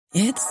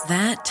It's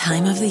that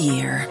time of the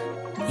year.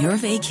 Your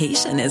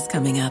vacation is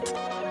coming up.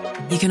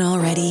 You can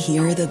already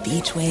hear the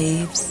beach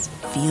waves,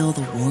 feel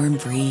the warm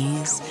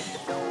breeze,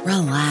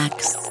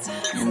 relax,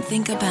 and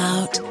think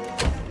about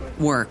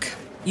work.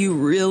 You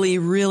really,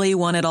 really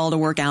want it all to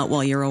work out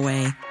while you're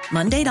away.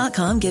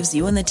 Monday.com gives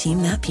you and the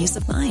team that peace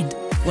of mind.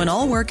 When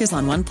all work is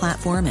on one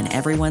platform and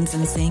everyone's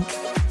in sync,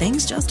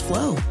 things just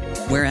flow.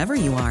 Wherever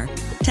you are,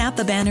 tap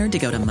the banner to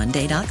go to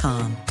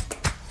Monday.com.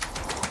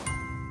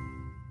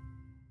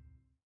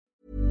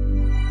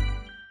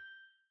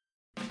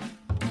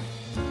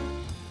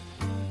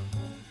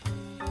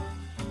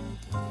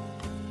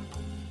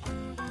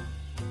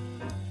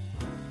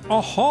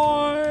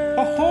 Ahoy!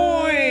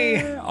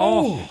 Ahoy!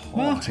 Oh,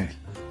 Martin.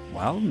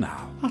 Well,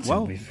 now.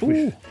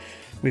 Martin,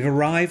 we've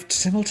arrived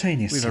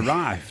simultaneously. We've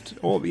arrived.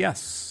 Oh,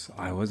 yes.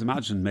 I always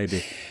imagined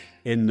maybe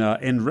in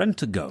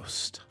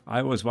Rent-A-Ghost,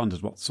 I always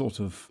wondered what sort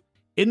of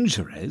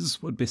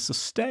injuries would be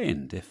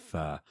sustained if,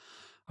 I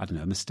don't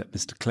know,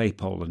 Mr.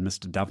 Claypole and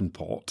Mr.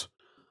 Davenport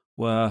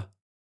were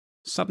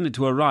suddenly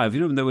to arrive.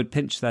 You know, when they would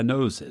pinch their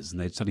noses and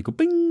they'd suddenly go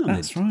bing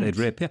and they'd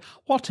reappear.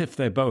 What if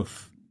they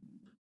both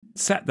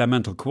set their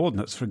mental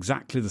coordinates for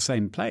exactly the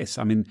same place?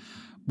 I mean,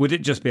 would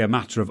it just be a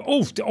matter of,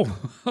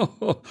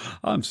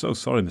 I'm so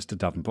sorry, Mr.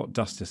 Davenport,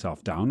 dust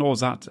yourself down, or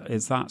is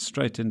that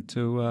straight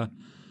into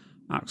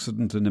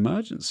accident and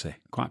emergency,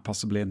 quite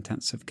possibly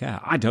intensive care?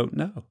 I don't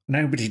know.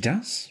 Nobody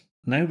does,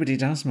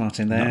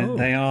 Martin.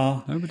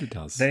 Nobody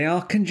does. They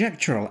are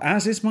conjectural,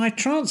 as is my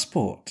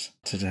transport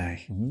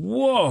today.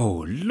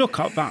 Whoa, look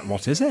at that.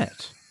 What is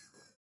it?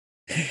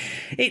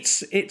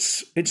 It's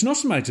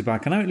not a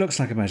motorbike. I know it looks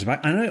like a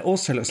motorbike. I know it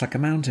also looks like a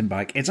mountain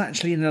bike. It's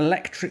actually an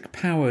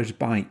electric-powered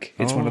bike.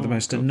 It's one of the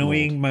most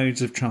annoying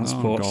modes of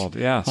transport on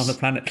the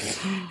planet.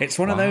 It's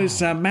one of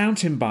those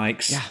mountain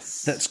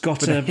bikes that's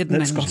got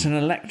an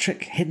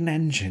electric hidden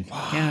engine.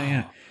 Wow.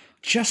 Yeah.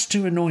 Just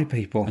to annoy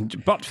people.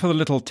 But for the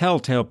little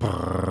telltale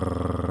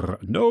brrr,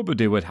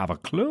 nobody would have a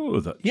clue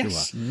that you were.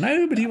 Yes,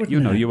 nobody would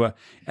know. You were.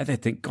 They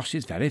think, gosh,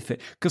 he's very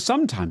fit. Because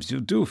sometimes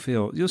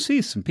you'll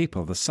see some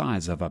people the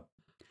size of a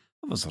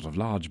sort of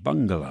large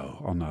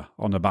bungalow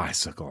on a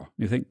bicycle.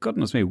 You think,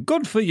 goodness me,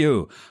 good for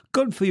you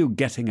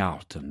getting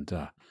out and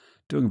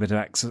doing a bit of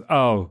exercise.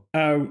 Oh,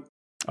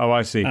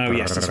 I see. Oh,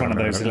 yes, it's one of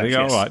those electric.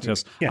 All right,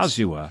 just as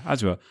you were.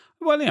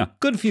 Well, yeah,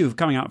 good for you for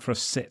coming out for a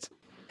sit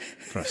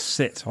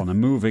on a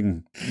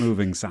moving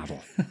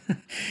saddle.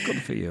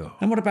 Good for you.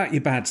 And what about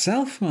your bad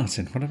self,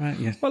 Martin? What about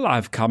you? Well,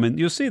 I've come in.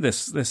 You see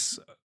this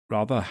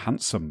rather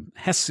handsome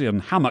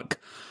Hessian hammock.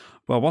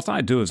 Well, what I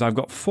do is I've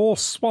got 4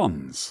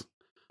 swans.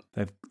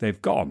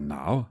 They've gone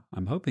now.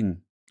 I'm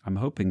hoping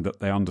that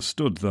they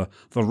understood the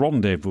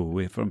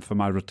rendezvous for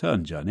my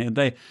return journey,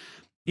 and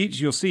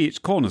you'll see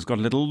each corner's got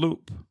a little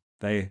loop.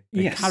 They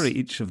carry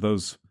each of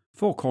those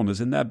 4 corners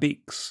in their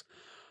beaks.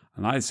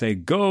 And I say,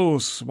 "Go,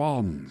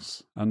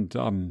 swans!" And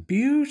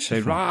beautiful.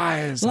 They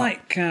rise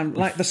like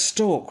the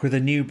stork with a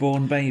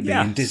newborn baby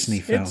in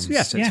Disney films.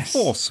 It's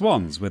 4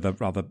 swans with a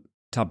rather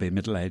tubby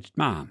middle-aged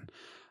man.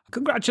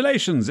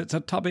 Congratulations! It's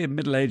a tubby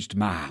middle-aged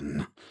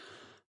man.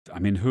 I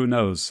mean, who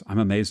knows? I'm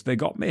amazed they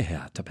got me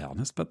here, to be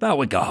honest. But there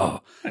we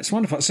go. That's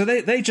wonderful. So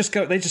they just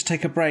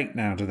take a break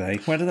now, do they?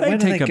 Where do they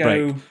take a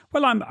go? Break.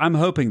 Well, I'm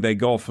hoping they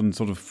go off and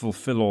sort of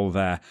fulfil all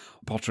their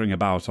pottering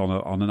about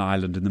on an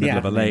island in the middle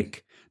of a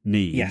lake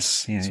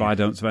needs. So I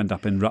don't end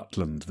up in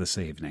Rutland this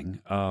evening.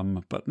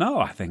 But no,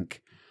 I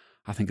think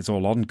it's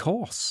all on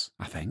course.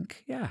 I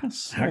think,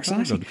 yes. How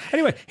exciting!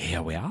 Anyway,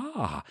 here we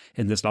are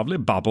in this lovely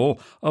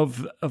bubble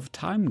of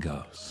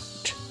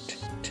Timeghost.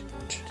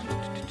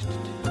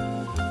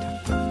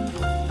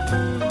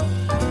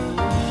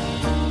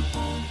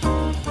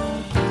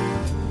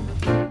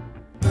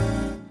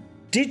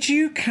 Did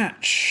you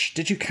catch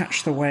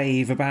the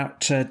wave about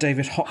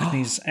David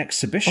Hockney's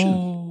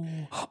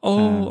exhibition?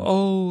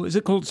 Is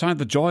it called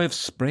The Joy of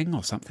Spring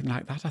or something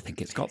like that? I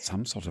think it's got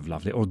some sort of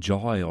lovely, or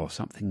joy or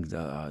something.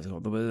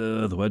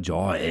 The word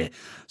joy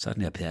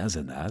certainly appears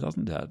in there,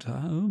 doesn't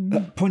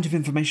it? Point of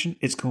information,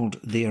 it's called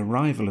The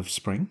Arrival of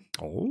Spring.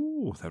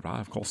 Oh,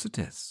 of course it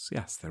is.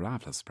 Yes, The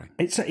Arrival of Spring.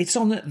 It's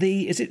on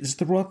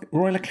the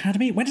Royal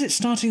Academy? When is it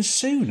starting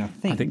soon, I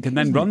think? And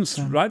then runs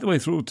right the way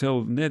through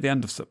till near the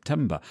end of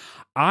September.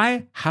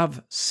 I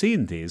have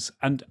seen these,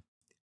 and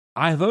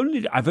I've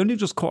only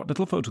just caught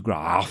little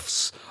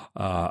photographs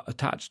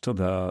attached to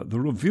the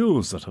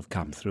reviews that have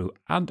come through,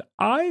 and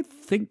I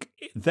think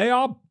they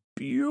are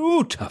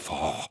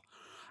beautiful,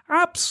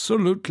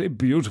 absolutely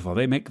beautiful.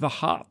 They make the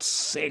heart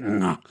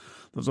sing.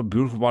 There's a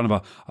beautiful one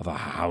of a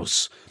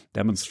house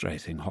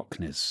demonstrating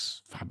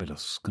Hockney's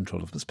fabulous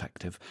control of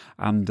perspective,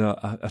 and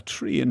a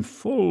tree in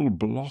full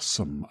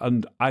blossom,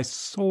 and I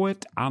saw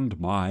it, and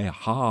my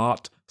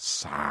heart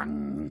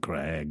sang,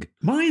 Craig.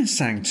 Mine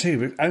sang too,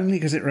 but only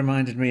because it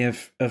reminded me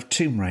of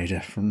Tomb Raider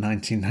from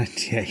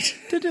 1998.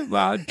 Did it?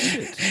 Well, did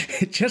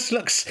it? It just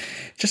looks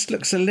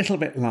a little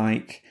bit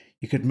like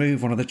you could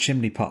move one of the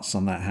chimney pots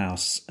on that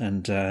house,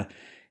 and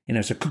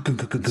So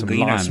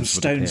some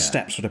stone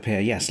steps would appear,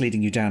 yes,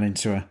 leading you down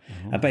into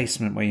a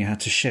basement where you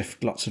had to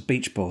shift lots of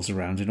beach balls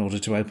around in order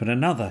to open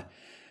another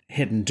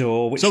hidden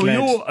door. Which so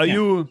are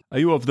you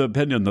of the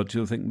opinion that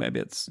you think maybe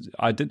it's?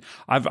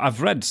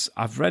 I've read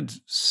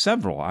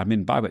several. I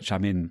mean, by which I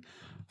mean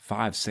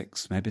 5,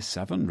 6, maybe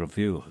 7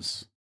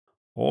 reviews,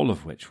 all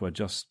of which were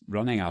just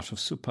running out of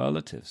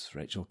superlatives.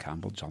 Rachel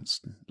Campbell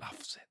Johnston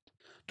loves it.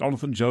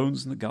 Jonathan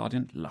Jones in The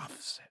Guardian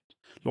loves it.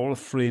 Laura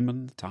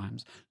Freeman, The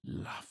Times,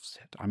 loves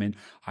it. I mean,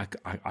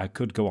 I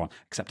could go on,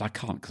 except I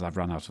can't because I've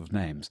run out of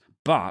names.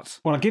 But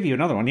I'll give you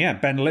another one. Yeah,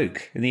 Ben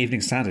Luke in the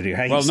Evening Standard, who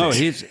hates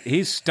it.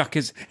 He's stuck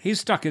his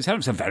head.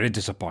 It's very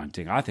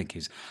disappointing. I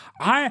think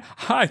I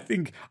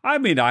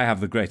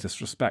have the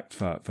greatest respect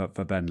for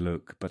Ben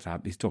Luke, but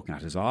he's talking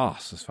out his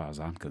arse as far as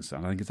I'm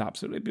concerned. I think it's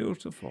absolutely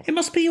beautiful. It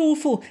must be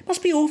awful. It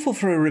must be awful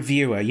for a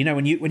reviewer.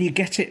 When you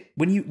get it,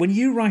 when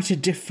you write a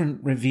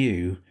different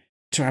review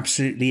to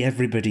absolutely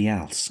everybody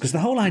else. Because the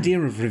whole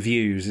idea of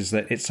reviews is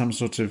that it's some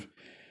sort of,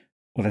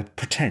 the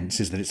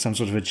pretense is that it's some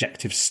sort of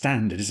objective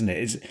standard, isn't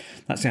it?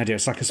 That's the idea.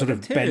 It's like a sort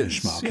of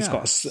benchmark. Yes. It's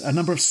got a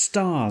number of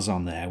stars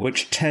on there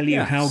which tell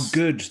you how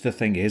good the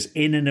thing is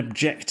in an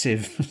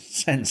objective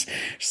sense.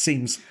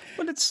 Seems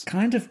it's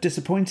kind of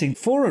disappointing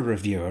for a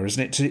reviewer,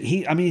 isn't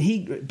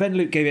it? Ben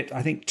Luke gave it,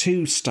 I think,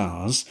 2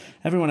 stars.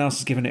 Everyone else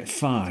has given it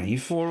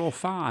 5. 4 or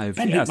 5.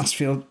 Ben Luke must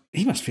feel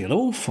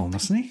awful,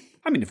 mustn't he?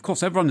 I mean, of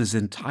course, everyone is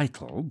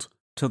entitled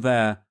to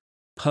their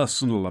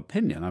personal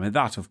opinion. I mean,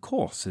 that, of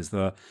course, is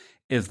the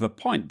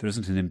point. There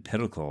isn't an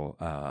empirical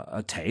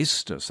a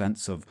taste, a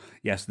sense of,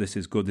 yes, this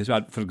is good, this is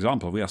bad. For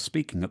example, we are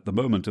speaking at the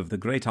moment of the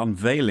great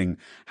unveiling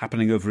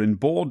happening over in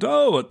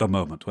Bordeaux at the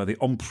moment, where the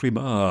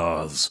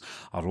imprimeurs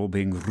are all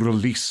being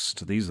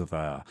released. These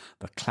are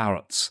the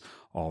clarets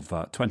of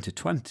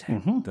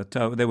 2020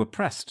 that they were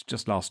pressed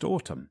just last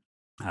autumn.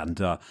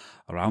 And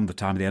around the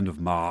time of the end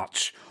of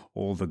March,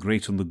 all the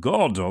great and the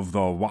good of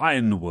the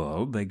wine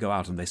world, they go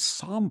out and they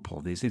sample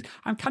these things.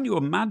 And can you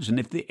imagine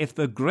if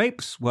the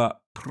grapes were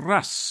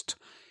pressed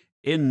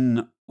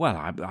in,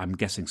 I'm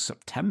guessing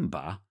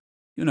September,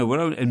 we're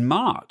only in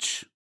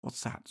March.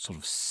 What's that, sort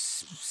of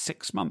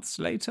 6 months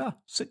later?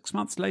 6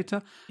 months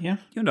later? Yeah.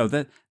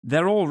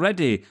 They're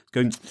already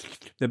going,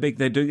 they're big,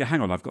 they're doing,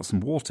 hang on, I've got some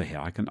water here.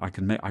 I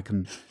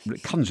can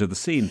conjure the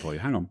scene for you.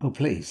 Hang on. Oh,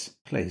 please.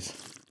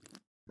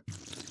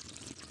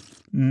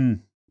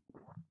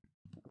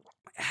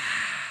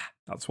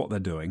 That's what they're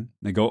doing.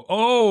 They go,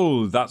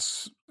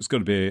 it's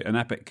going to be an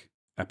epic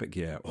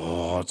year.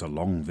 Oh, it's a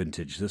long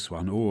vintage, this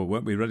one. Oh,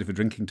 won't be ready for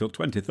drinking till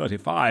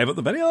 2035 at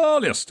the very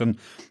earliest. And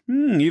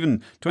even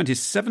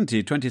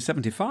 2070,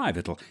 2075,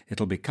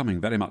 it'll be coming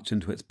very much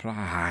into its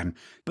prime.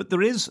 But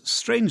there is,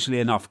 strangely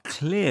enough,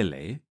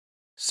 clearly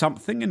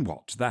something in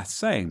what they're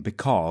saying,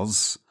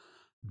 because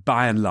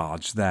by and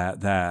large,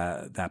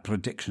 their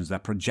predictions, their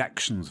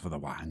projections for the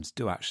wines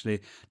do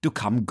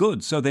come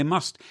good. So they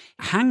must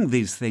hang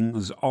these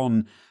things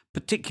on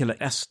particular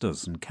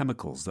esters and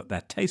chemicals that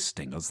they're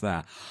tasting as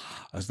that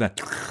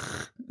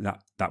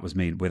was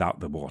me without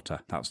the water.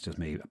 That's just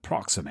me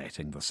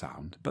approximating the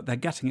sound, but they're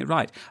getting it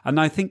right. And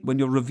I think when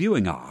you're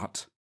reviewing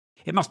art,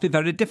 it must be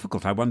very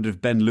difficult. I wonder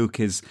if Ben Luke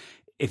if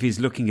he's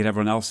looking at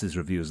everyone else's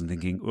reviews and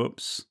thinking,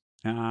 oops,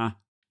 my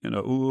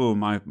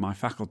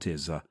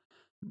faculties are.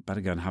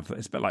 Better go and have.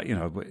 It's a bit like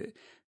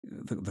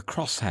the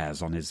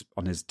crosshairs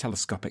on his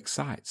telescopic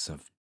sights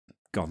have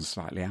gone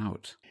slightly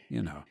out.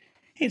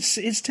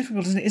 It's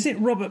difficult, isn't it? Is it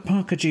Robert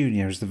Parker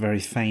Jr. is the very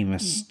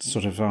famous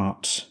sort of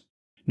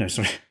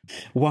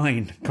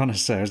wine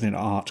connoisseur, isn't it?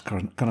 Art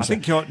connoisseur. I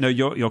think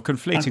you're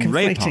conflating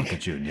Ray Parker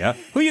Jr.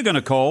 Who are you going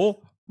to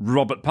call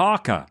Robert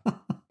Parker?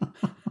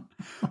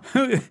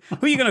 Who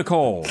are you going to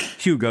call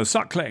Hugo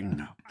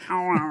Suckling?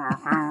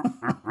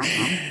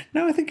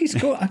 No, I think he's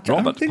called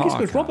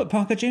Robert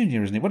Parker Jr.,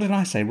 isn't he? What did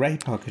I say? Ray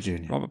Parker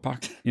Jr. Robert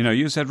Parker.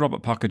 You said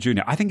Robert Parker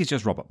Jr. I think it's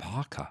just Robert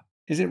Parker.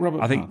 Is it Robert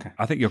Parker?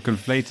 I think you're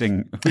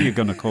conflating who you're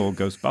going to call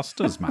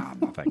Ghostbusters man,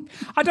 I think.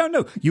 I don't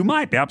know. You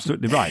might be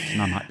absolutely right,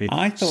 and I might be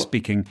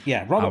speaking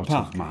Robert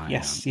Parker. Of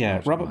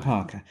my, Robert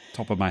Parker.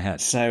 Top of my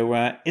head.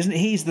 So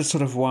he's the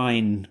sort of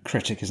wine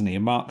critic, isn't he? He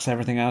marks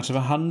everything out of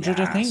 100,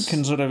 I think,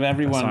 and sort of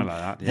everyone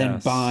then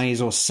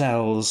buys or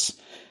sells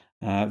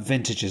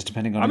vintages,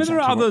 depending on.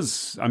 There are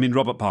others.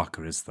 Robert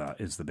Parker is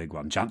the big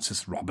one.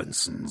 Jancis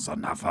Robinson's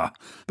another.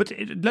 But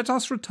let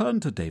us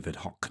return to David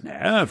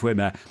Hockney, if we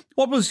may.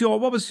 What was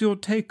your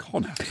take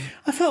on it?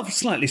 I felt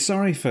slightly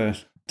sorry for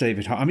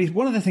David Hockney.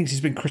 One of the things he's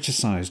been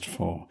criticised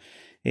for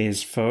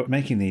is for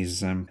making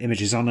these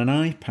images on an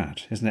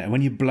iPad, isn't it? And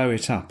when you blow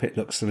it up, it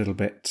looks a little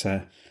bit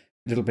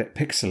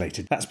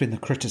pixelated. That's been the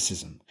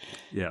criticism.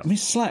 Yeah.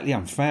 It's slightly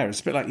unfair. It's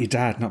a bit like your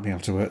dad not being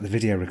able to work the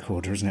video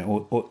recorder, isn't it?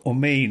 Or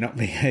me not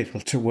being able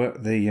to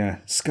work the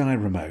Sky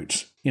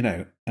remote,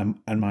 and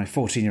my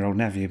 14-year-old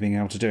nephew being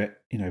able to do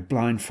it,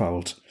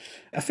 blindfold.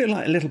 I feel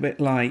like a little bit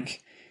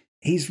like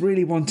he's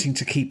really wanting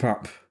to keep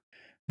up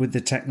with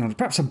the technology.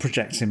 Perhaps I'm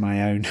projecting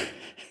my own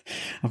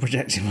I'm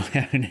projecting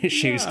my own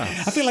issues.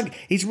 Yes. I feel like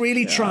he's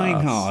really trying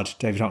hard,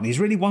 David Hockney. He's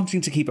really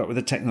wanting to keep up with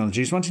the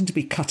technology. He's wanting to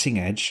be cutting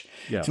edge.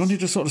 Yes. He's wanting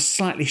to sort of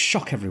slightly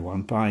shock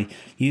everyone by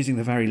using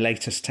the very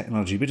latest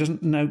technology, but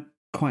doesn't know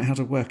quite how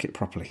to work it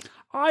properly.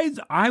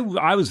 I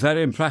was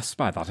very impressed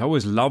by that. I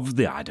always loved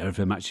the idea of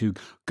him actually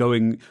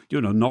going,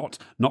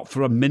 not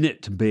for a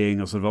minute being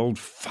a sort of old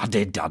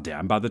fuddy-duddy.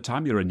 And by the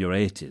time you're in your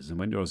 80s, and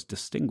when you're as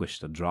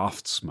distinguished a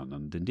draftsman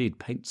and indeed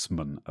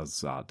paintsman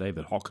as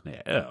David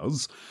Hockney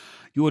is,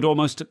 you would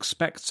almost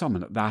expect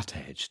someone at that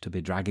age to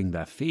be dragging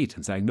their feet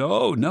and saying,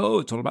 no,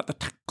 it's all about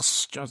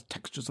the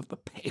textures of the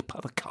paper,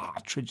 the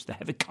cartridge, the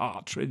heavy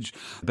cartridge.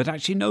 But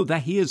actually, no, there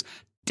he is,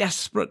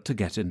 desperate to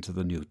get into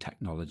the new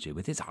technology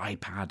with his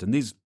iPad and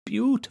these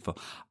beautiful.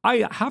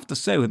 I have to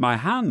say, with my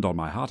hand on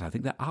my heart, I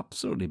think they're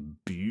absolutely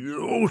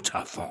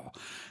beautiful.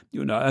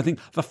 I think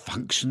the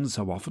function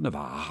so often of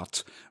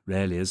art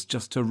really is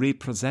just to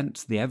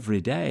represent the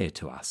everyday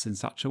to us in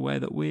such a way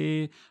that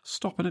we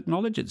stop and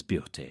acknowledge its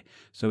beauty.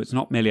 So it's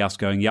not merely us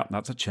going, yep,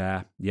 that's a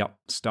chair, yep,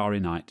 starry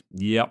night,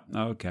 yep,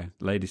 okay,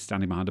 lady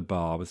standing behind a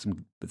bar with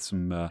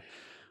some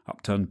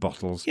upturned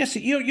bottles. Yes,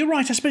 you're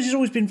right. I suppose he's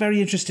always been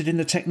very interested in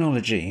the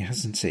technology,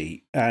 hasn't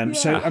he?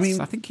 Yes, so I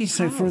think he has.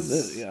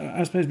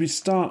 I suppose we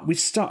start.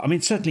 I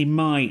mean, certainly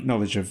my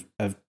knowledge of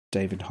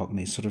David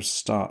Hockney sort of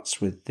starts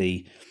with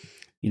the,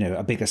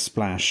 A Bigger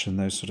Splash and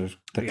those sort of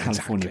the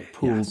California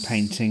pool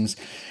paintings.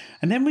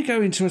 And then we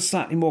go into a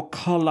slightly more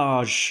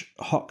collage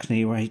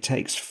Hockney where he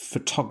takes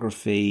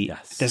photography.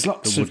 Yes. There's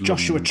lots of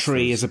Joshua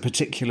Tree as a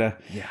particular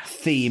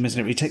theme, isn't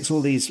it? He takes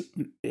all these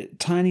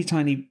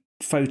tiny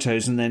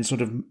photos and then sort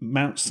of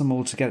mounts them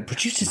all together.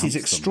 Produces these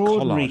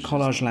extraordinary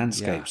collage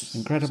landscapes. Yes.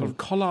 Incredible. Sort of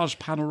collage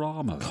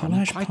panoramas.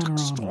 Quite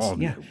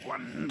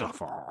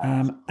wonderful.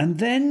 And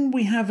then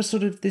we have a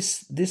sort of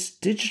this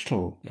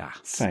digital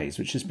phase,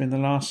 which has been the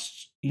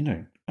last,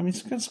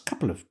 it's a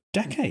couple of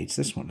decades,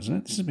 this one, isn't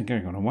it? This has been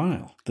going on a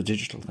while, the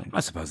digital thing.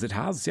 I suppose it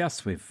has,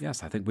 yes.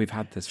 I think we've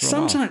had this for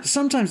a while.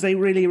 Sometimes they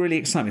really, really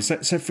excite me.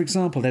 So, for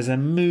example, there's a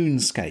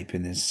moonscape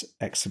in this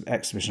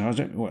exhibition.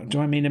 Do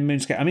I mean a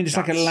moonscape? I mean, it's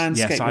like a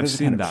landscape. Yes, I've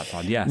seen that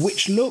one, yes.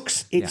 Which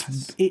looks,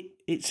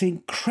 it's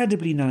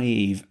incredibly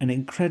naive and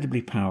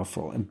incredibly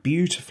powerful and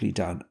beautifully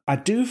done. I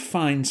do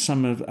find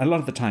a lot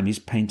of the time he's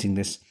painting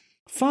this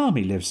farm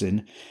he lives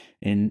in,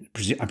 I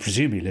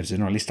presume he lives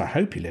in, or at least I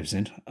hope he lives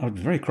in. I would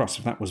be very cross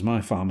if that was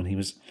my farm and he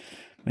was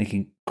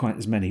making quite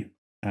as many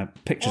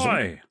pictures.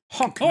 Oi,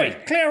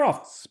 clear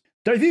off!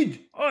 David!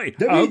 I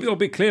hope you'll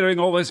be clearing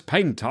all this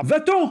paint up.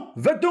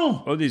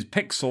 Va-t'en! All these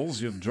pixels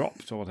you've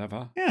dropped or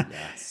whatever. Yeah.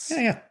 Yes.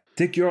 Yeah.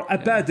 Take your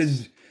iPad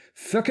and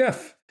fuck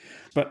off.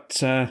 But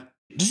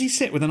does he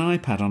sit with an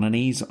iPad on an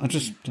easel? I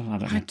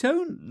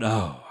don't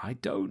know. I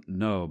don't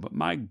know, but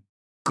my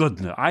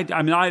goodness,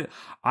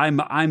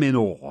 I'm in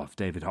awe of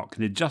David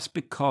Hockney just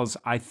because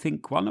I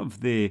think one loves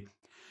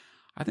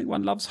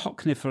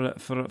Hockney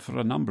for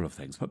a number of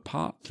things, but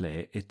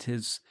partly it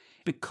is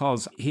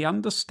because he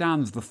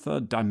understands the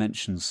third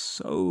dimension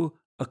so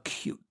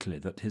acutely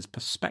that his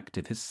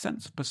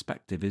sense of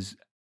perspective is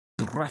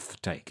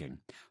breathtaking,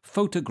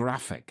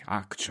 photographic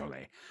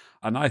actually,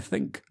 and I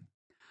think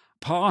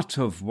part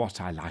of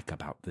what I like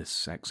about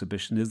this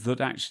exhibition is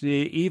that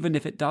actually, even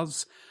if it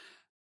does.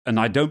 And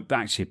I don't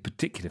actually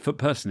particularly,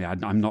 personally,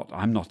 I'm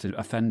not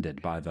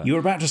offended by the. You were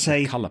about to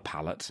say colour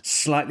palette.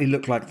 Slightly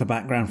look like the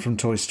background from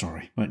Toy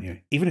Story, weren't you?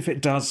 Even if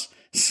it does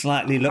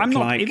slightly look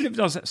even if it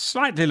does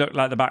slightly look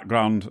like the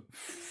background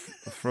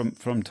from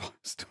Toy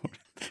Story.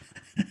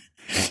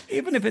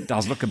 Even if it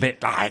does look a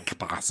bit like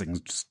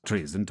passing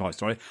trees in Toy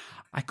Story,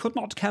 I could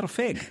not care a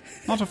fig.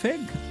 Not a fig.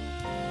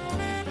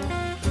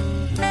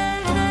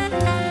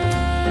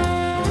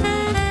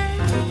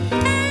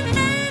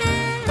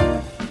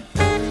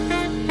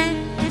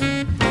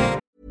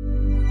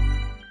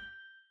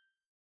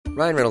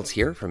 Ryan Reynolds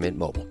here from Mint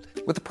Mobile.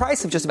 With the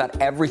price of just about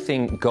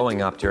everything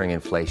going up during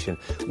inflation,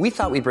 we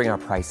thought we'd bring our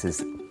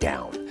prices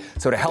down.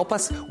 So to help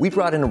us, we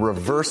brought in a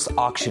reverse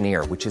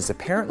auctioneer, which is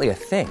apparently a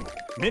thing.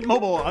 Mint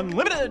Mobile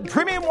Unlimited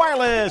Premium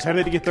Wireless. How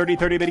to get 30,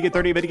 30, bit to get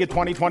 30, bit to get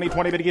 20, 20,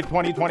 20, bit to get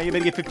 20, 20, bit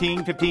to get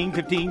 15, 15,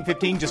 15,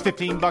 15, just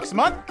 $15 a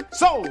month?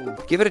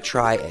 Sold! Give it a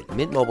try at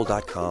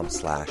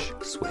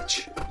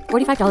mintmobile.com/switch.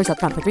 $45 up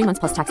front for 3 months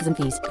plus taxes and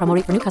fees. Promo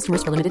rate for new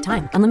customers for limited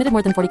time. Unlimited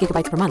more than 40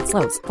 gigabytes per month.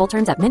 Slows full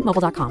terms at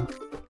mintmobile.com.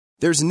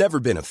 There's never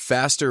been a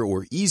faster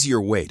or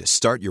easier way to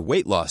start your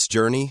weight loss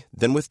journey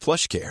than with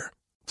PlushCare.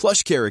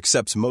 PlushCare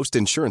accepts most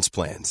insurance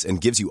plans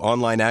and gives you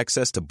online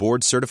access to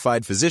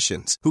board-certified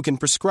physicians who can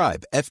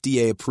prescribe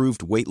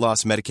FDA-approved weight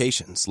loss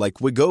medications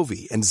like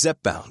Wegovy and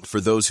Zepbound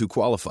for those who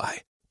qualify.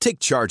 Take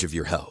charge of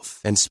your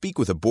health and speak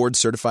with a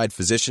board-certified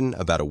physician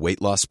about a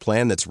weight loss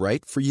plan that's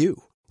right for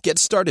you. Get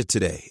started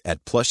today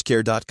at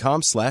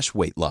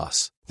plushcare.com/weight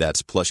loss.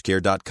 That's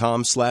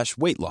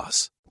plushcare.com/weight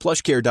loss.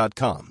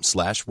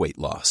 plushcare.com/weight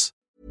loss.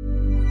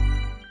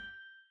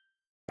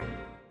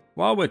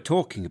 While we're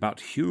talking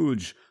about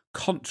huge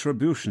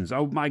contributions,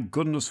 oh my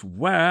goodness,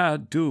 where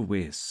do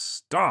we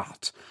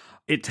start?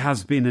 it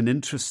has been an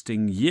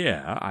interesting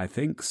year, I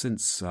think,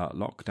 since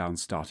lockdown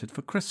started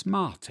for Chris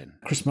Martin.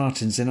 Chris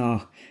Martin's in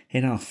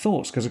our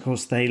thoughts because, of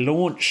course, they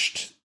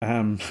launched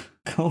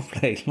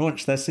Coldplay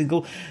launched their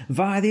single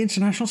via the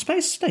International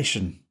Space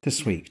Station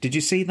this week. Did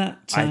you see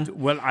that?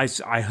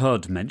 I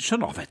heard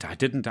mention of it. I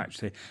didn't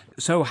actually.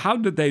 So how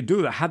did they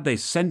do that? Had they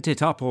sent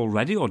it up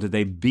already, or did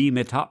they beam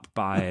it up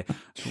by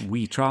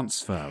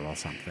WeTransfer or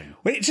something?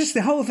 Well, it's just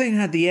the whole thing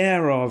had the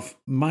air of,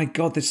 my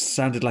God, this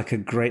sounded like a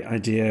great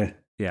idea.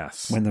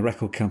 Yes. When the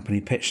record company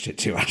pitched it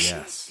to us.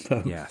 Yes.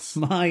 So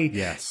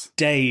yes.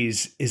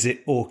 Days, is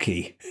it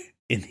orky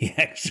in the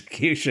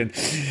execution?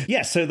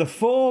 Yeah, so the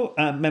four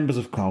members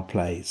of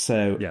Coldplay.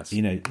 So, yes.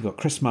 You've got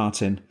Chris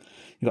Martin,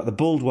 you've got the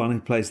bald one who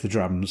plays the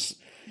drums.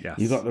 Yes.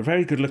 You've got the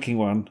very good-looking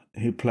one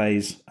who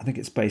plays, I think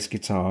it's bass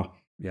guitar.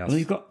 Yes. And then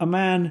you've got a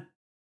man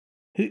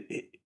who,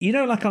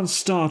 like on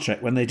Star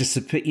Trek when they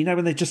disappear,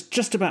 when they're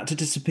just about to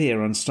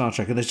disappear on Star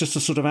Trek and there's just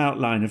a sort of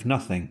outline of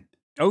nothing.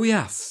 Oh,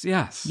 yes.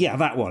 Yeah,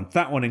 that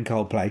one in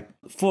Coldplay.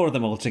 Four of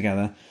them all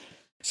together.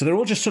 So they're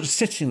all just sort of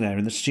sitting there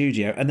in the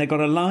studio and they've got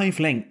a live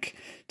link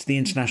to the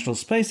International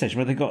Space Station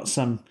where they've got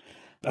some,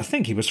 I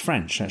think he was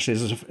French, actually.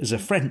 There's a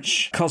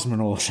French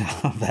cosmonaut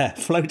out there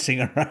floating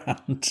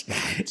around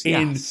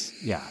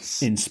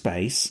in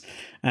space.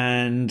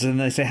 And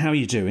they say, how are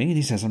you doing? And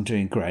he says, I'm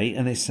doing great.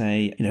 And they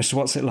say, so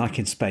what's it like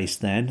in space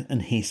then?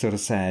 And he sort of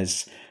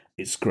says,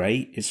 it's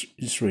great.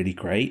 It's really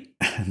great.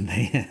 And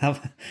they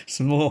have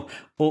some more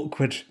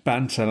awkward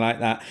banter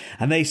like that.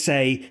 And they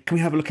say, can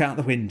we have a look out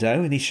the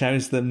window? And he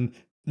shows them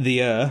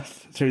the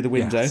Earth through the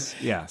window.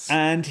 Yes.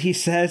 And he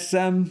says,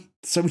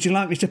 so would you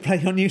like me to play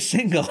your new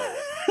single?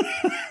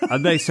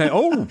 And they say,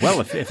 oh,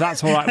 well, if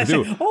that's all right with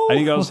you. And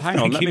he goes, hang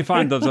on, let me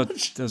find,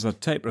 there's a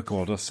tape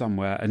recorder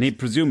somewhere. And he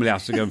presumably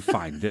has to go and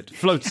find it,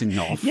 floating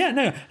off. Yeah,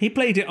 no, he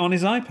played it on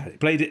his iPad. He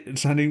played it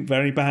sounding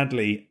very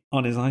badly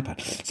on his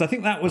iPad. So I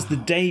think that was the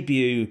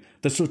debut,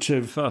 the sort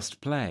of...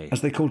 First play.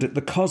 As they called it,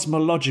 the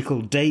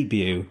cosmological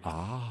debut.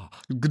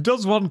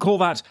 Does one call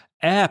that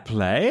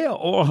airplay?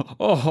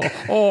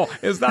 Or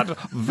is that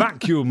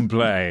vacuum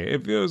play,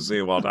 if you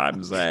see what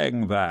I'm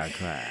saying there,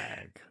 Craig?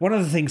 One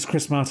of the things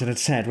Chris Martin had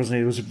said,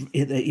 wasn't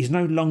he, he's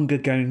no longer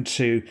going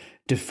to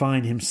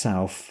define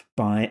himself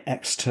by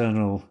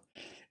external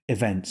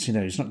events.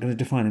 He's not going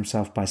to define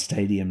himself by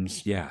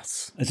stadiums.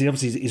 Yes. As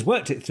he's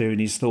worked it through and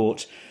he's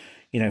thought,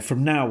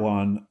 from now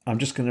on, I'm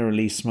just going to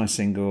release my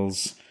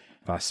singles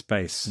by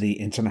space, the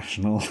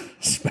International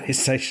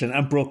Space Station,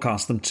 and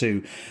broadcast them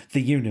to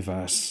the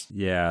universe.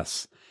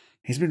 Yes.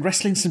 He's been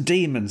wrestling some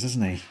demons,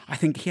 hasn't he? I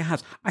think he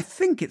has. I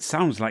think it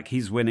sounds like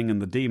he's winning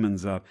and the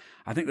demons are...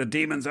 I think the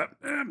demons are...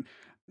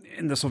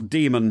 in the sort of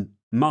demon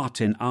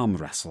Martin arm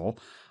wrestle,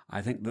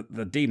 I think that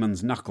the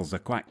demon's knuckles are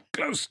quite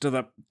close to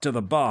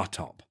the bar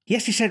top.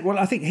 Yes, he said, well,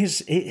 I think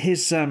his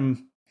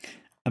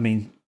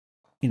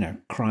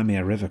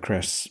Crimea River,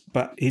 Chris,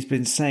 but he's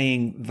been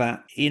saying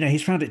that,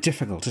 he's found it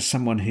difficult as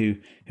someone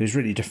who's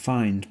really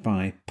defined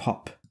by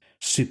pop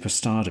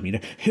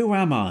superstardom. Who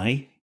am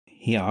I,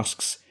 he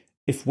asks,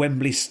 if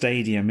Wembley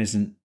Stadium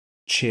isn't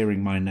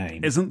cheering my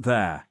name? Isn't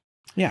there?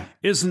 Yeah.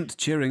 Isn't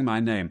cheering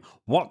my name.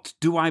 What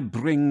do I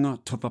bring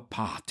to the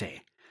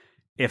party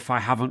if I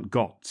haven't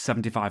got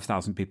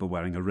 75,000 people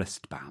wearing a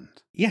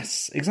wristband?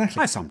 Yes,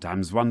 exactly. I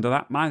sometimes wonder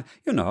that.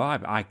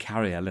 I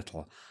carry a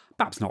little,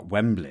 perhaps not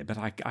Wembley, but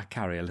I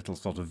carry a little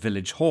sort of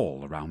village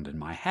hall around in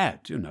my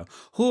head.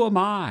 Who am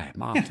I,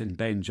 Martin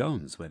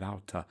Bain-Jones,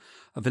 without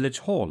a village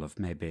hall of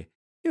maybe...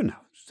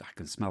 I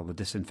can smell the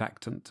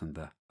disinfectant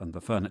and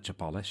the furniture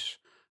polish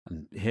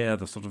and hear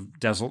the sort of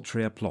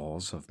desultory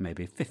applause of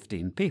maybe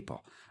 15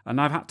 people. And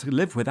I've had to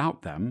live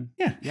without them.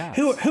 Yeah. Yes.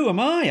 Who am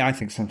I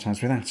think,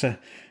 sometimes without a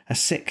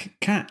sick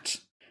cat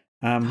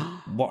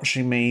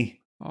watching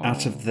me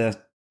out of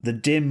the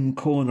dim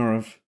corner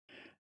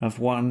of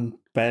one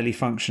barely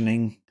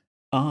functioning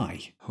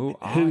eye. Who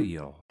are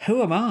you?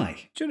 Who am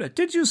I?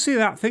 Did you see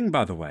that thing,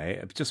 by the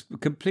way, just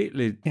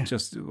completely,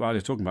 just while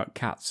you're talking about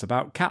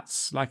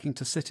cats liking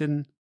to sit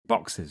in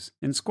boxes,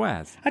 in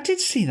squares? I did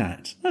see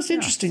that. That's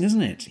interesting,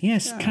 isn't it?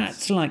 Yes,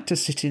 cats like to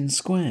sit in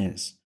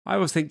squares. I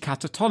always think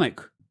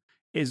catatonic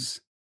is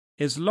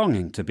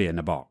longing to be in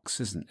a box,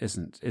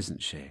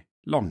 isn't she?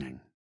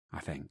 Longing, I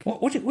think.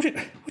 What are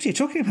you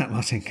talking about,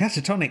 Martin?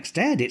 Catatonic's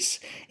dead.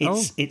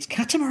 It's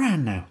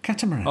Catamaran now.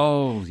 Catamaran.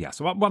 Oh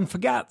yes, one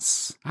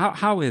forgets.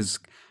 How is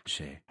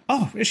she?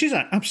 Oh, she's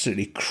an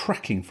absolutely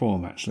cracking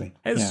form, actually.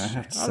 I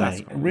have to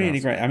say, really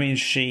great. I mean,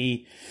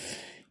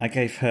 I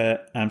gave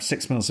her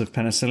 6 mils of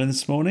penicillin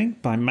this morning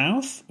by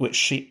mouth, which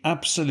she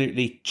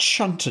absolutely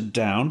chunted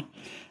down.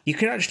 You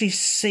could actually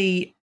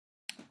see.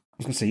 I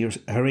was going to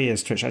say her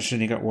ears twitch. Actually,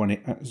 only got one.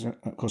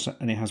 Of course,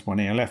 only has one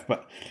ear left,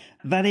 but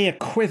that ear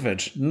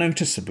quivered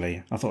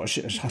noticeably. I thought,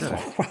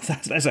 wow,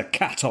 there's a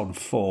cat on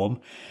form.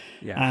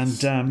 Yes.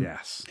 And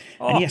yes.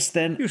 And yes,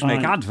 then you should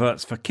make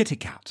adverts for Kitty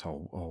Cat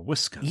or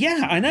Whiskers.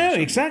 Yeah, I know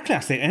exactly. I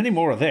think any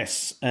more of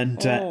this,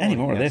 and any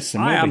more of this,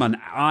 and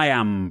I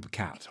am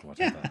cat. Or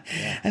whatever.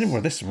 Yeah. Any more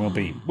of this, and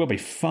we'll be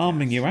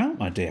farming you out,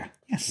 my dear.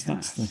 Yes,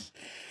 that's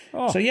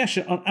So yeah,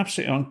 she's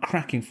absolutely on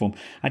cracking form.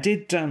 I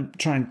did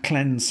try and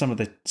cleanse some of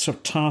the sort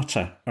of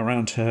tartar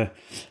around her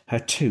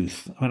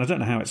tooth. I mean, I don't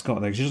know how it's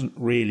got there. She doesn't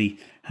really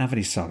have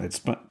any solids,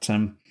 but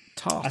tartar.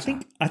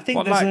 I think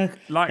What,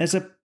 there's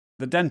a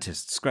the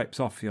dentist scrapes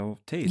off your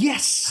teeth.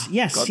 Yes.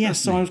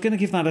 So I was going to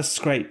give that a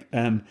scrape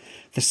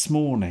this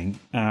morning.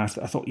 I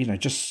thought, I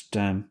just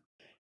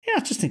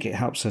think it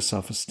helps her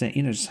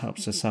self-esteem. Just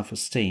helps her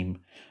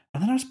self-esteem.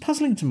 And then I was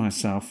puzzling to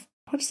myself,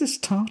 where does this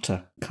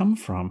tartar come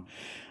from?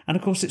 And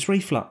of course, it's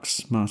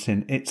reflux,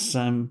 Martin. It's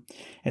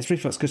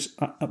reflux because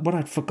what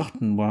I'd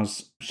forgotten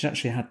was she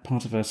actually had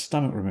part of her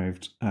stomach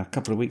removed a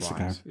couple of weeks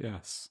ago.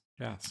 Yes.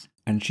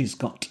 And she's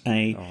got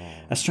a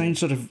strange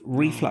sort of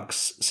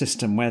reflux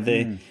system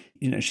where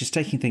she's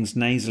taking things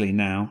nasally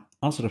now.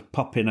 I'll sort of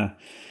pop in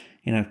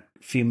a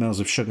few mils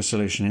of sugar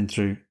solution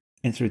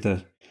in through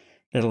the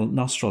little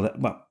nostril.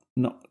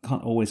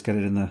 Can't always get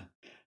it in the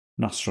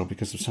nostril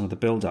because of some of the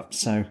build-up.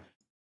 So,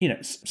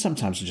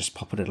 sometimes I just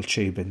pop a little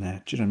tube in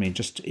there. Do you know what I mean?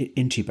 Just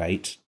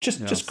intubate,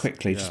 just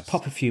quickly, just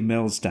pop a few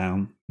mils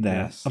down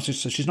there. Yes. Obviously,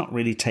 so she's not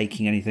really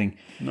taking anything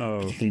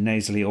particularly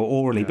nasally or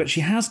orally, but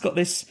she has got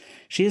this.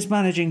 She is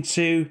managing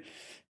to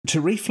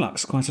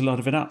reflux quite a lot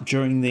of it up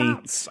during the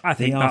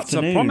afternoon, that's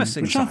a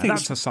promising sign.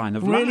 That's a sign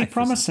of really life,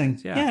 promising.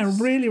 Yes. Yeah,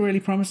 really, really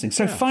promising.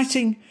 So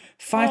fighting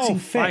fit.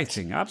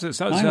 Fighting, absolutely.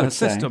 So her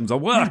systems are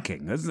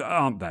working,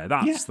 aren't they?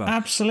 That's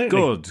absolutely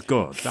good.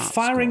 That's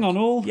firing good.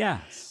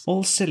 on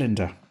all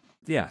cylinder.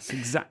 Yes,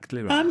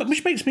 exactly right.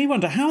 Which makes me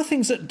wonder, how are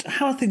things at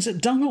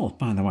Dunwell,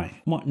 by the way?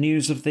 What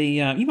news of the?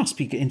 You must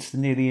be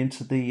nearly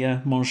into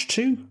the Mange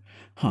 2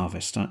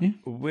 harvest, aren't you?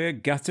 We're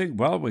getting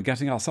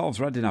ourselves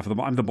ready now for the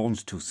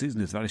Mange 2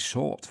 season. Is a very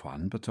short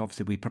one, but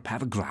obviously we prepare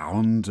the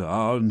ground,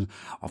 and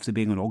obviously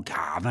being an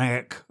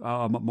organic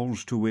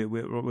Mange 2,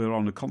 we're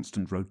on a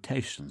constant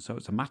rotation. So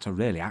it's a matter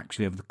really,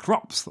 actually, of the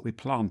crops that we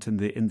plant in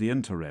the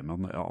interim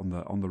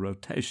on the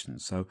rotation.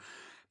 So.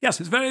 Yes,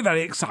 it's very,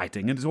 very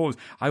exciting, and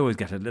I always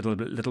get a little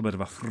bit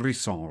of a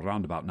frisson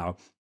roundabout now.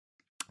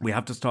 We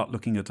have to start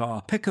looking at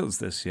our pickers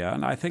this year,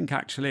 and I think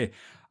actually,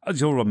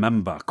 as you'll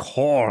remember,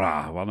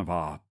 Cora, one of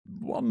our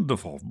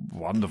wonderful,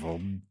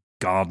 wonderful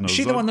gardeners.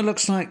 She's the one that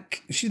looks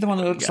like Keir Starmer.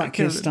 A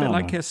bit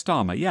like Keir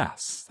Starmer,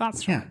 yes,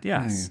 that's right.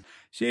 Yes,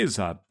 she's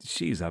a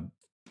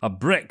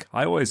brick.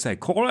 I always say,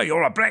 Cora,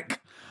 you're a brick.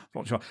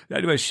 Not sure.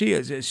 Anyway, she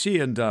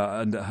and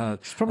her.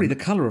 It's probably the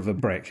colour of a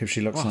brick if she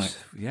looks like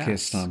Keir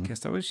Starmer. Keir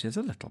Starmer, she is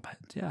a little bit,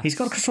 yeah. He's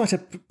got quite a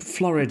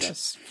florid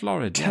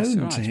tone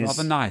right. to his...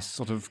 Rather nice,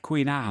 sort of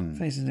Queen Anne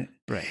face, isn't it?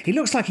 Brick. He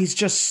looks like he's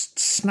just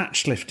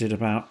snatch lifted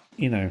about,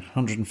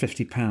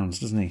 150 pounds,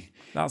 doesn't he?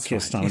 That's Keir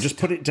right. Starmer. Just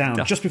put it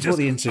down just before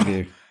the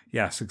interview.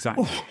 Yes,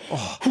 exactly.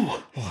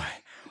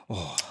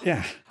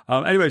 Yeah.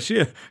 Anyway,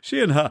 she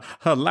and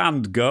her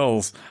land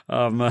girls,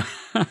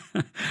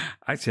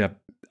 actually,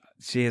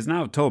 she has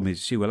now told me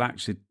she will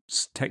actually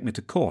take me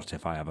to court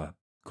if I ever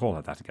call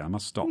her that again. I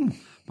must stop.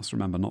 Must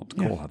remember not to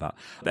call her that.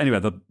 Anyway,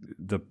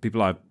 the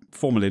people I've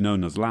formerly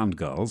known as land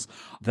girls,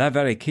 they're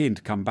very keen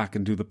to come back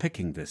and do the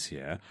picking this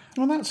year.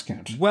 Well, that's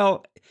good.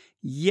 Well,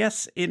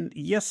 yes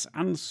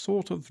and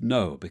sort of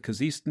no,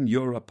 because Eastern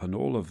Europe and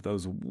all of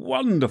those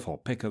wonderful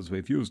pickers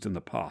we've used in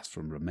the past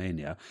from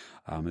Romania,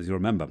 as you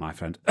remember, my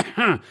friend,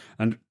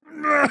 and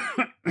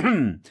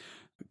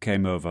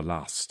came over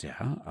last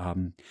year.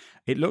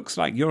 It looks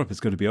like Europe is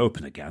going to be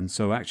open again,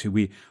 so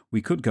actually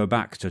we could go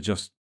back to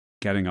just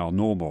getting our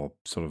normal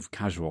sort of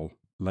casual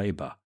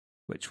labour,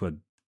 which would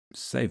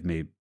save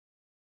me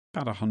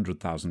about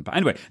 100,000.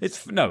 Anyway,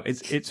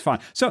 it's fine.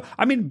 So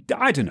I mean,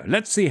 I don't know.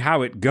 Let's see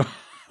how it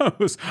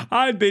goes.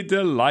 I'd be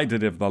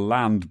delighted if the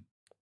land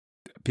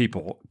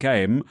people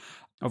came,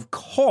 of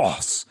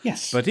course.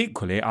 Yes, but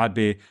equally, I'd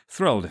be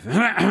thrilled if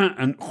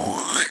and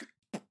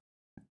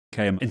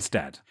came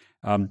instead.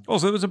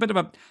 Also,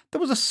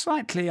 there was a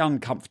slightly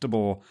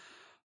uncomfortable,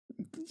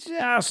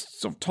 just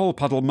sort of toll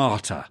puddle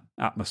martyr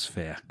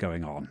atmosphere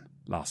going on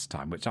last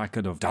time, which I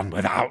could have done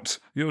without,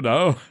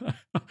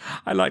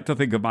 I like to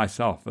think of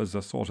myself as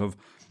a sort of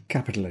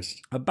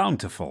capitalist, a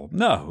bountiful.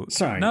 No,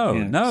 sorry,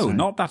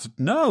 not that.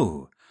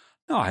 No,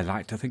 I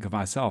like to think of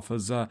myself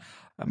as a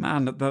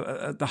man at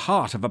the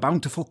heart of a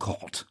bountiful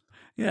court.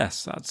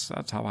 Yes,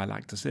 that's how I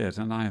like to see it,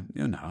 and I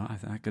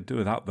could do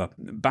without the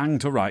bang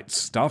to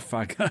rights stuff.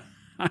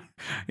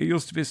 It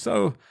used to be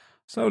so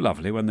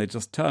lovely when they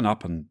just turn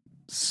up and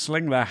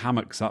sling their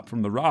hammocks up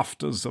from the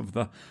rafters of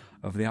the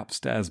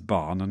upstairs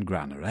barn and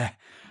granary.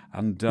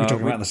 And you're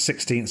talking about the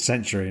 16th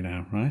century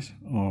now, right?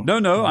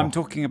 No, I'm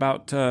talking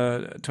about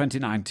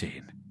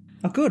 2019.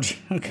 Oh, good.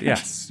 Okay.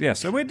 Yes.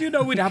 So we'd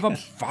have a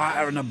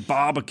fire and a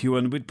barbecue,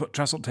 and we'd put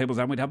trestle tables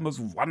down. We'd have the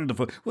most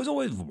wonderful. It was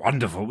always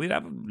wonderful. We'd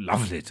have a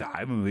lovely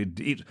time, and we'd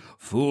eat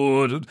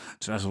food and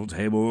trestle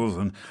tables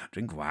and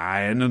drink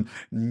wine,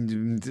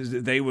 and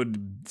they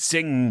would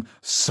sing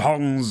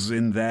songs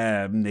in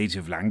their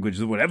native language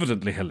that were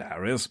evidently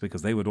hilarious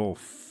because they would all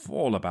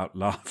fall about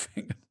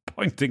laughing and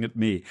pointing at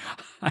me.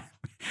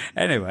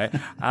 Anyway,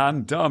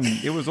 and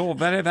it was all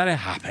very, very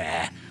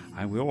happy.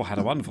 And we all had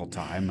a wonderful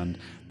time, and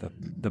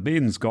the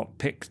beans got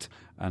picked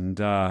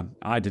And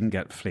I didn't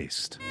get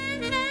fleeced.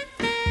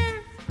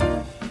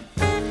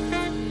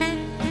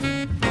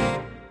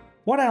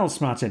 What else,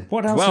 Martin?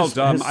 What else?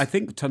 Well, I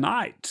think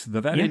tonight,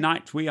 the very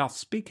night we are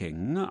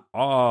speaking,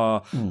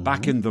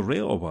 back in the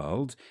real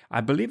world,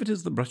 I believe it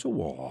is the Brit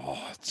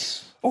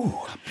Awards.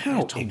 Oh,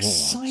 how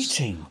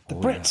exciting. The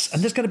Brits.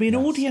 And there's going to be an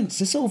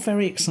audience. It's all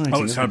very exciting.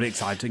 Oh, it's terribly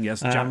exciting,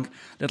 yes.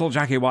 Little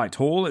Jackie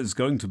Whitehall is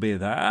going to be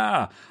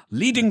there,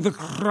 leading the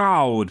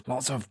crowd.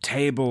 Lots of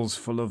tables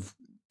full of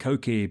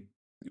cokey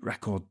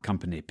record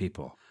company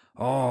people.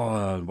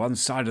 Oh, one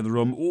side of the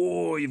room,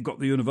 you've got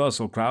the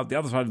Universal crowd. The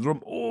other side of the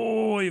room,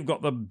 you've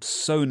got the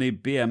Sony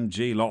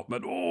BMG lot.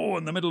 But,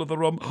 in the middle of the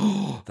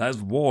room,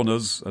 there's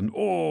Warner's. And,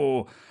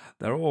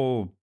 they're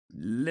all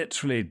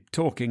literally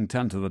talking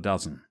 10 to the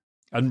dozen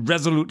and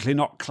resolutely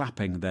not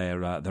clapping their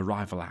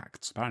rival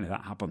acts. Apparently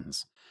that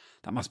happens.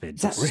 That must be Is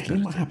that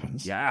really what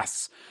happens?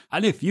 Yes.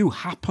 And if you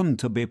happen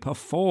to be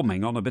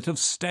performing on a bit of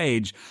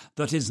stage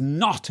that is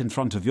not in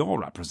front of your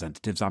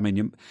representatives, I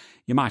mean,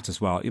 you might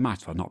as well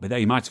not be there.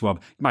 You might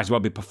as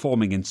well be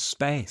performing in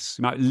space.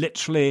 You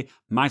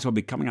might well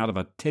be coming out of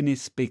a tinny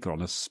speaker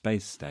on a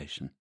space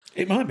station.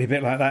 It might be a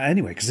bit like that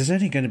anyway, because there's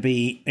only going to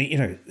be,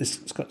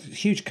 it's got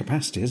huge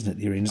capacity, isn't it,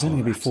 the arena? There's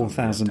only going to be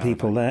 4,000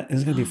 people there.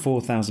 There's going to be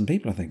 4,000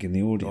 people, I think, in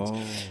the audience.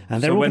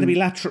 And they're all going to be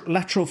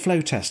lateral flow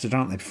tested,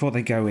 aren't they, before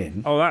they go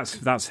in? Oh,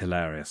 that's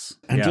hilarious.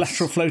 And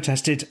lateral flow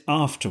tested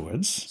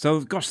afterwards. So,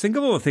 gosh, think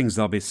of all the things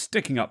they'll be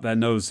sticking up their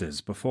noses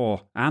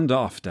before and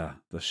after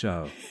the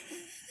show.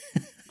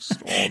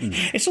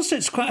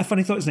 It's quite a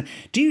funny thought, isn't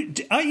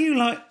it? Are you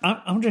like?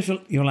 I wonder if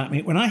you're like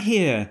me when I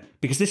hear,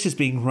 because this is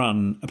being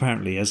run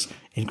apparently as,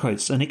 in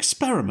quotes, an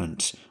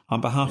experiment on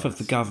behalf of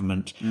the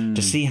government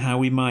to see how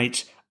we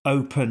might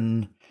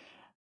open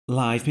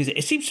live music.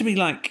 It seems to me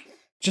like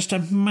just a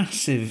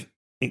massive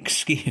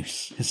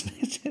excuse, isn't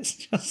it?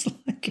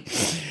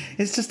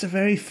 It's just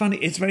very funny.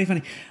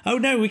 Oh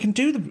no, we can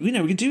do we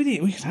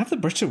can have the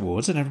Brit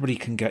Awards and everybody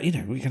can go.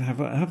 We can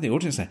have the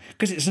audience there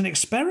because it's an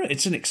experiment.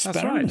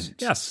 That's right.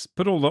 Yes,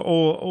 put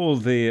all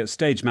the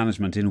stage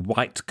management in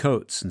white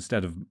coats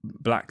instead of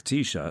black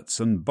t-shirts,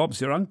 and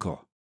Bob's your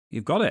uncle.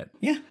 You've got it.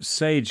 Yeah,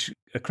 Sage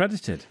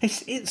accredited.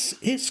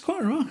 It's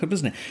quite remarkable,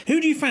 isn't it? Who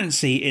do you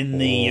fancy in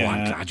the?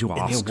 I'm glad you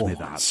asked me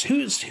that.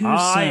 Who's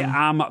I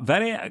am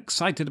very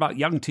excited about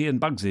Young T and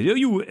Bugsy.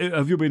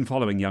 Have you been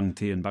following Young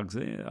T and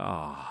Bugsy?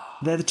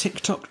 They're the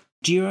TikTok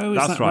duo.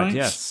 That's right.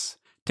 Yes,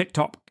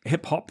 TikTok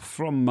hip hop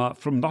from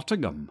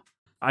Nottingham.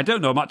 I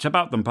don't know much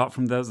about them apart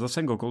from there's a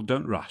single called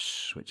 "Don't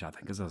Rush," which I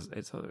think is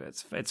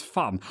it's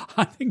fun.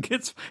 I think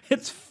it's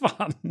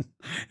fun.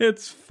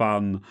 It's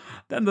fun.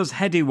 Then there's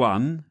Heady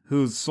One,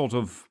 who's sort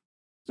of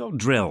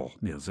drill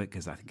music,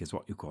 I think is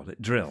what you call it,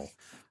 drill.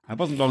 It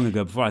wasn't long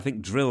ago before I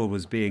think drill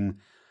was being.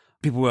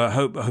 People were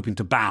hoping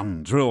to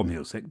ban drill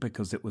music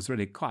because it was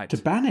really quite to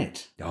ban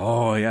it.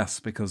 Oh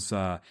yes, because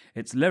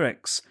its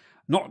lyrics.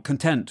 Not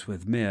content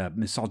with mere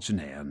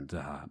misogyny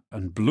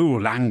and blue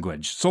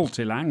language,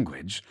 salty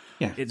language,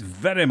 it's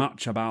very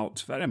much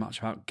about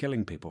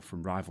killing people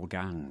from rival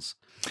gangs.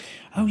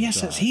 Oh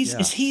yes,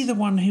 is he the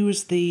one who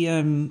was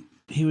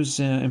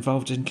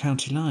involved in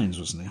County Lines,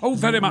 wasn't he? Oh,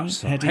 very much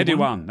so. Heady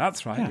One.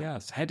 That's right. Yeah.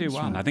 Yes, Heady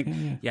One. Right. I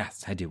think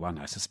yes, Heady One.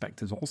 I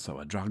suspect is also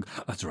a drug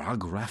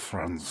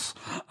reference.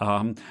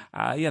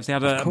 Yes, he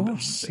had of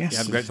course. He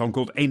had a great song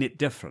called "Ain't It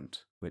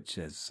Different," which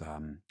is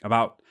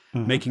about.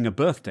 Making a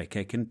birthday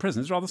cake in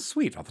prison. It's rather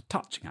sweet, rather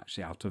touching,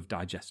 actually, out of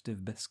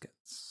digestive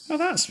biscuits. Oh,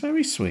 that's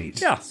very sweet.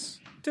 Yes,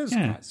 it is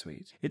quite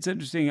sweet. It's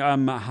interesting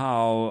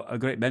how a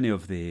great many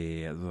of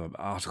the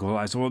articles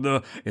I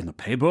saw in the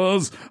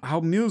papers, how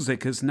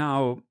music is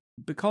now,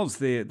 because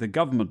the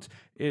government,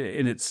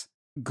 in its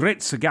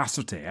great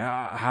sagacity,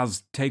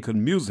 has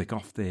taken music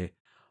off the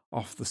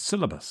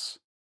syllabus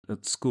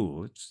at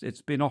school.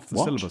 It's been off the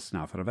syllabus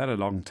now for a very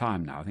long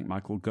time now. I think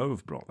Michael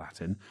Gove brought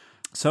that in.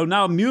 So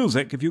now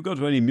music, if you go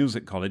to any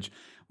music college,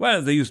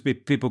 well, there used to be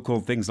people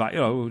called things like,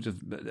 just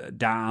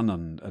Dan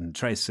and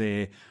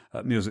Tracy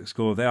at music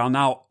school. They are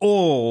now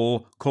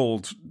all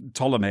called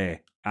Ptolemy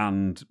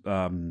and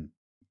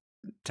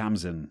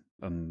Tamsin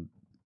and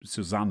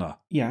Susanna.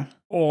 Yeah.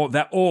 Or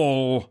they're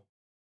all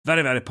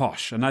very, very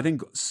posh. And I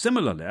think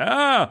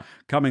similarly,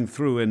 coming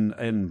through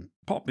in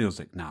pop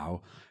music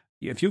now,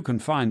 if you can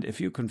find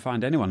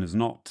anyone who's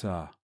not,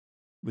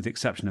 with the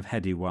exception of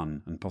Heady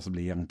One and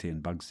possibly Young T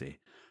and Bugsy,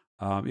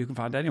 you can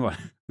find anyone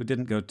who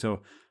didn't go to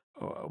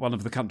one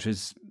of the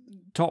country's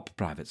top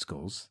private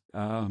schools.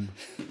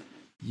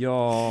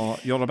 You're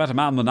a better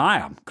man than I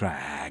am,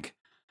 Craig.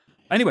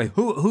 Anyway,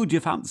 who do you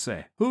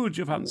fancy? Well,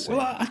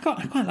 I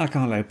quite like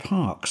Arlo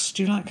Parks.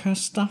 Do you like her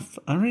stuff?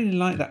 I really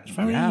like that.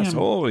 Yes,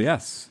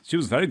 yes. She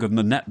was very good in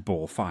the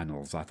netball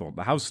finals, I thought.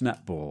 The house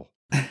netball.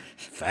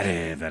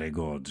 Very, very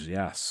good,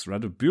 yes.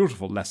 Read a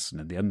beautiful lesson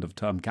in the end of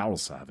term carol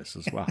service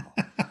as well.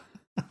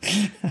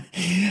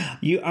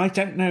 I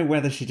don't know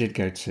whether she did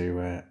go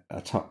to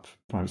a top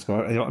private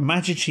school. I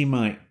imagine she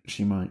might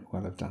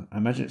well have done. I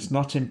imagine it's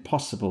not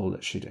impossible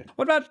that she did.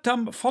 What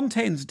about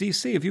Fontaines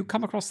DC? Have you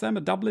come across them?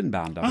 A Dublin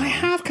band? I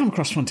have come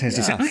across Fontaines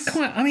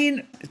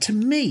DC. To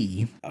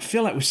me, I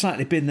feel like we've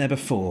slightly been there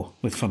before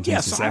with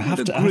Fontaines DC. I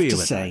have to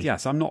say. That.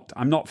 Yes, I'm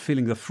not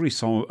feeling the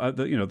frisson,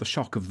 the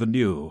shock of the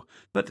new.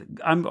 But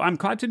I'm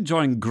quite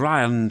enjoying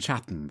Brian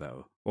Chatton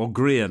though. Or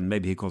Grian,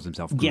 maybe he calls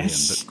himself Grian,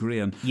 but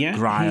Grian. Yeah,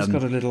 Brian. He's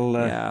got a little...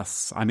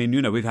 Yes, I mean,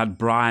 we've had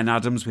Brian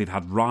Adams, we've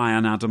had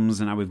Ryan Adams,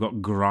 and now we've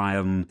got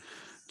Brian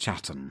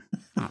Chatton.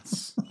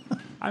 That's...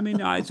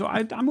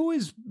 I'm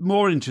always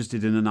more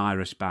interested in an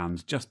Irish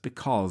band just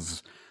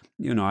because,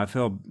 I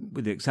feel,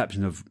 with the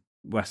exception of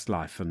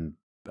Westlife and...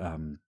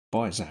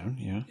 Boyzone,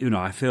 yeah.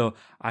 I feel,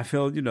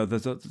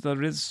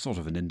 there is sort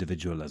of an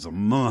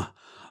individualism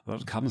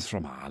that comes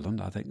from Ireland.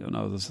 I think,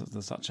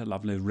 there's such a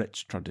lovely,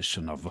 rich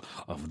tradition of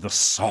the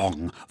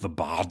song, the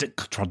bardic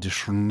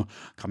tradition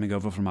coming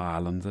over from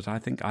Ireland that I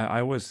think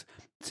I always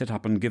sit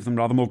up and give them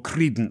rather more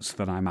credence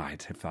than I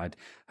might if I'd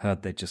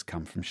heard they'd just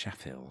come from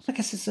Sheffield. I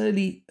guess it's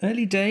early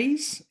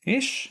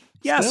days-ish.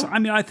 Yes, still?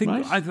 I think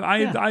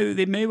right?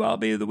 it may well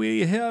be that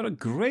we hear a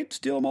great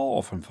deal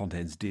more from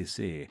Fontaines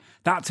DC.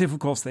 That's if, of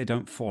course, they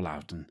don't fall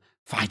out and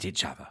fight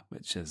each other,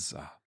 which is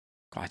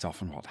quite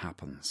often what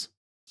happens.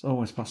 It's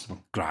always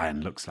possible.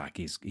 Brian looks like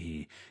he's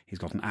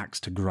got an axe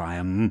to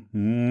grind.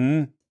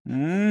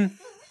 To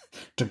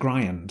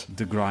grind.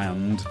 To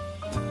grind.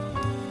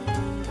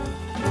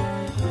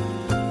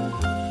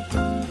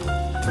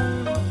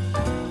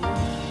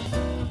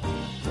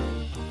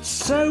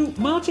 So,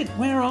 Martin,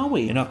 where are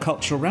we in our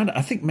cultural roundup?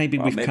 I think maybe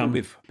we've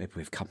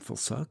come full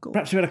circle.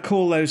 Perhaps we better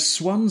call those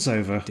swans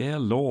over. Dear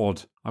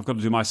Lord, I've got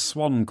to do my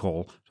swan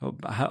call. So,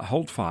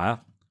 hold fire.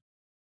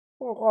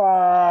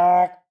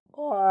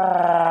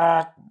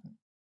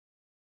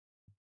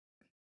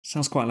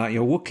 Sounds quite like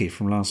your Wookiee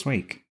from last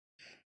week.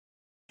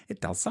 It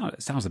does sound.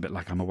 It sounds a bit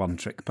like I'm a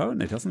one-trick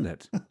pony, doesn't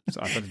it?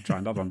 So I better try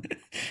another one.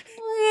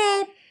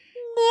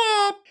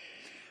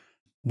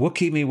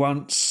 Wookiee me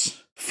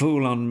once,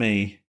 fool on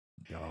me.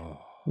 Oh.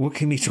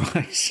 Wookiee me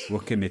twice.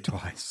 Wookiee me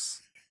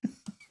twice.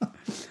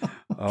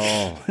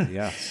 Oh,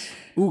 yes.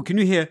 Ooh, can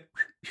you hear?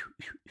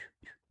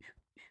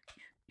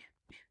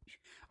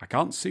 I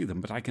can't see them,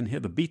 but I can hear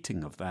the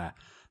beating of their...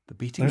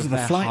 Those are the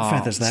flight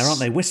feathers there, aren't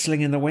they? Whistling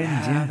in the wind.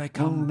 Yeah, they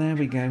come. Oh, there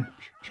we go.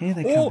 Here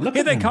they come. Look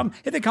here at they them. come.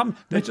 Here they come.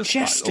 They're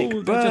majestic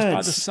birds. They're just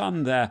by the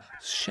sun there.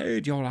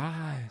 Shade your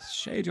eyes.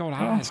 Shade your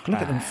eyes.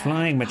 Look at them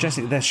flying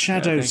majestic. Their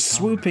shadows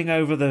swooping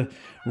over the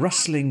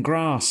rustling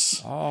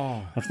grass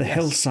of the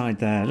hillside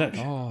there. Look.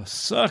 Oh,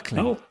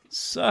 circling.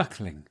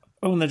 Circling.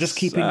 Oh, and they're just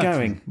keeping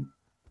going.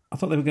 I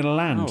thought they were going to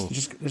land. They're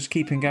just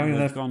keeping going.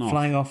 They're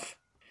flying off.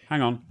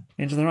 Hang on.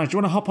 Into the right. Do you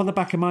want to hop on the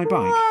back of my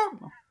bike?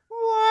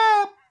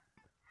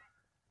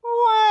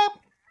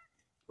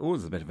 Oh,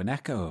 there's a bit of an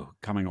echo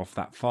coming off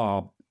that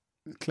far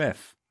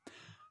cliff.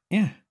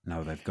 Yeah.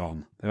 No, they've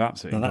gone. They've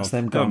absolutely gone. That's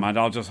gone. them gone. Never mind,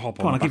 I'll just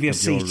hop on. I'll give you a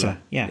seater.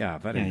 Yeah,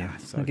 very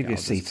nice. I'll give you a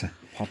seater.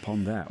 Hop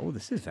on there. Oh,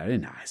 this is very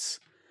nice.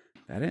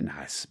 Very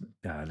nice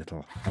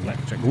little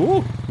electric.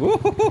 Ooh,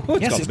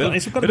 yes,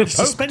 it's got a bit of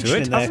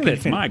suspension in there. Hasn't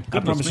it? My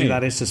goodness, I promise you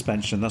that is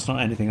suspension. That's not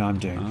anything I'm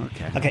doing.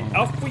 Okay,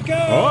 off we go.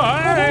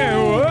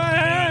 Ahoy!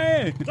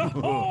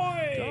 Ahoy!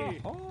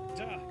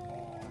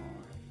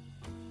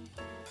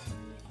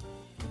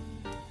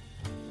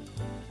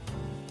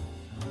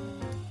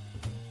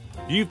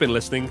 You've been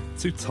listening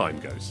to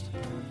Timeghost.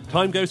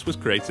 Timeghost was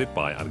created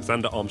by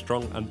Alexander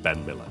Armstrong and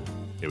Ben Miller.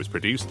 It was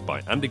produced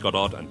by Andy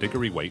Goddard and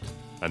Diggory Waite,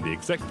 and the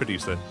exec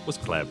producer was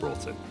Claire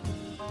Broughton.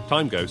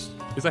 Timeghost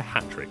is a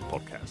hat-trick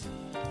podcast.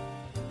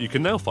 You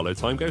can now follow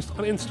Timeghost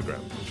on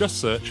Instagram.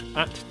 Just search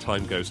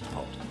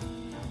 @TimeGhostPod.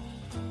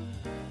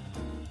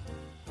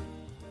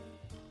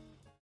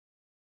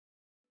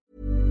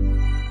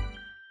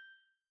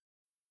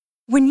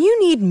 When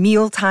you need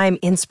mealtime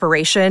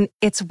inspiration,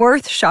 it's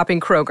worth shopping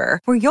Kroger,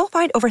 where you'll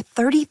find over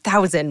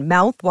 30,000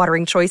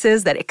 mouth-watering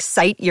choices that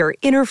excite your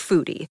inner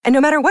foodie. And no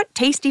matter what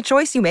tasty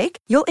choice you make,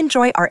 you'll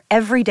enjoy our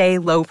everyday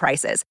low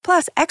prices,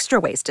 plus extra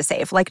ways to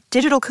save, like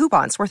digital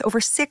coupons worth over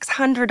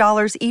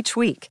 $600 each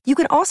week. You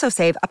can also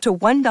save up to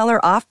 $1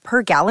 off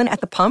per gallon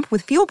at the pump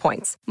with fuel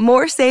points.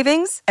 More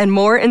savings and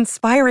more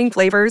inspiring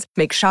flavors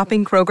make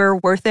shopping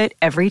Kroger worth it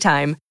every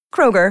time.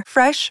 Kroger,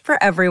 fresh for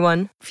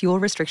everyone. Fuel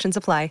restrictions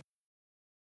apply.